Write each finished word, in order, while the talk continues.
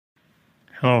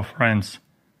Hello friends,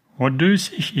 what do you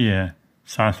see here?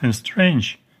 Something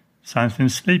strange, something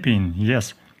sleeping.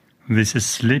 Yes, this is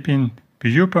sleeping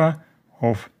pupa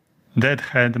of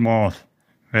dead-head moth.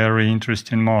 Very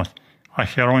interesting moth.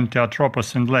 Acherontia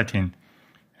atropos in Latin.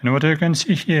 And what you can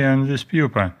see here in this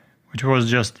pupa, which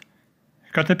was just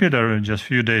a caterpillar just a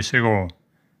few days ago,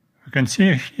 you can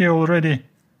see here already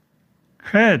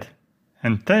head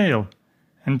and tail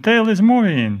is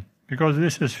moving because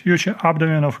this is future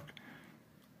abdomen of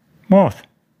moth.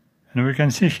 And we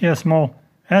can see here small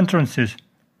entrances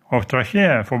of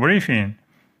trachea for breathing.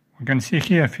 We can see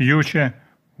here future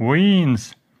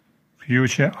wings,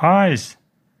 future eyes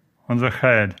on the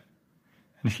head.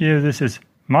 And here this is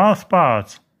mouth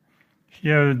parts.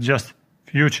 Here just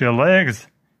future legs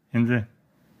in the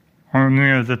or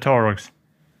near the thorax.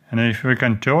 And if we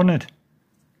can turn it,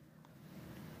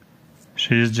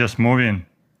 she is just moving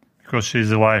because she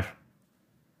is alive.